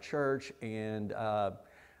about our church, and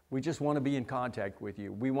we just want to be in contact with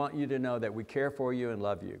you. We want you to know that we care for you and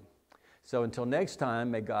love you. So until next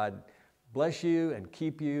time, may God bless you and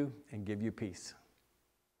keep you and give you peace.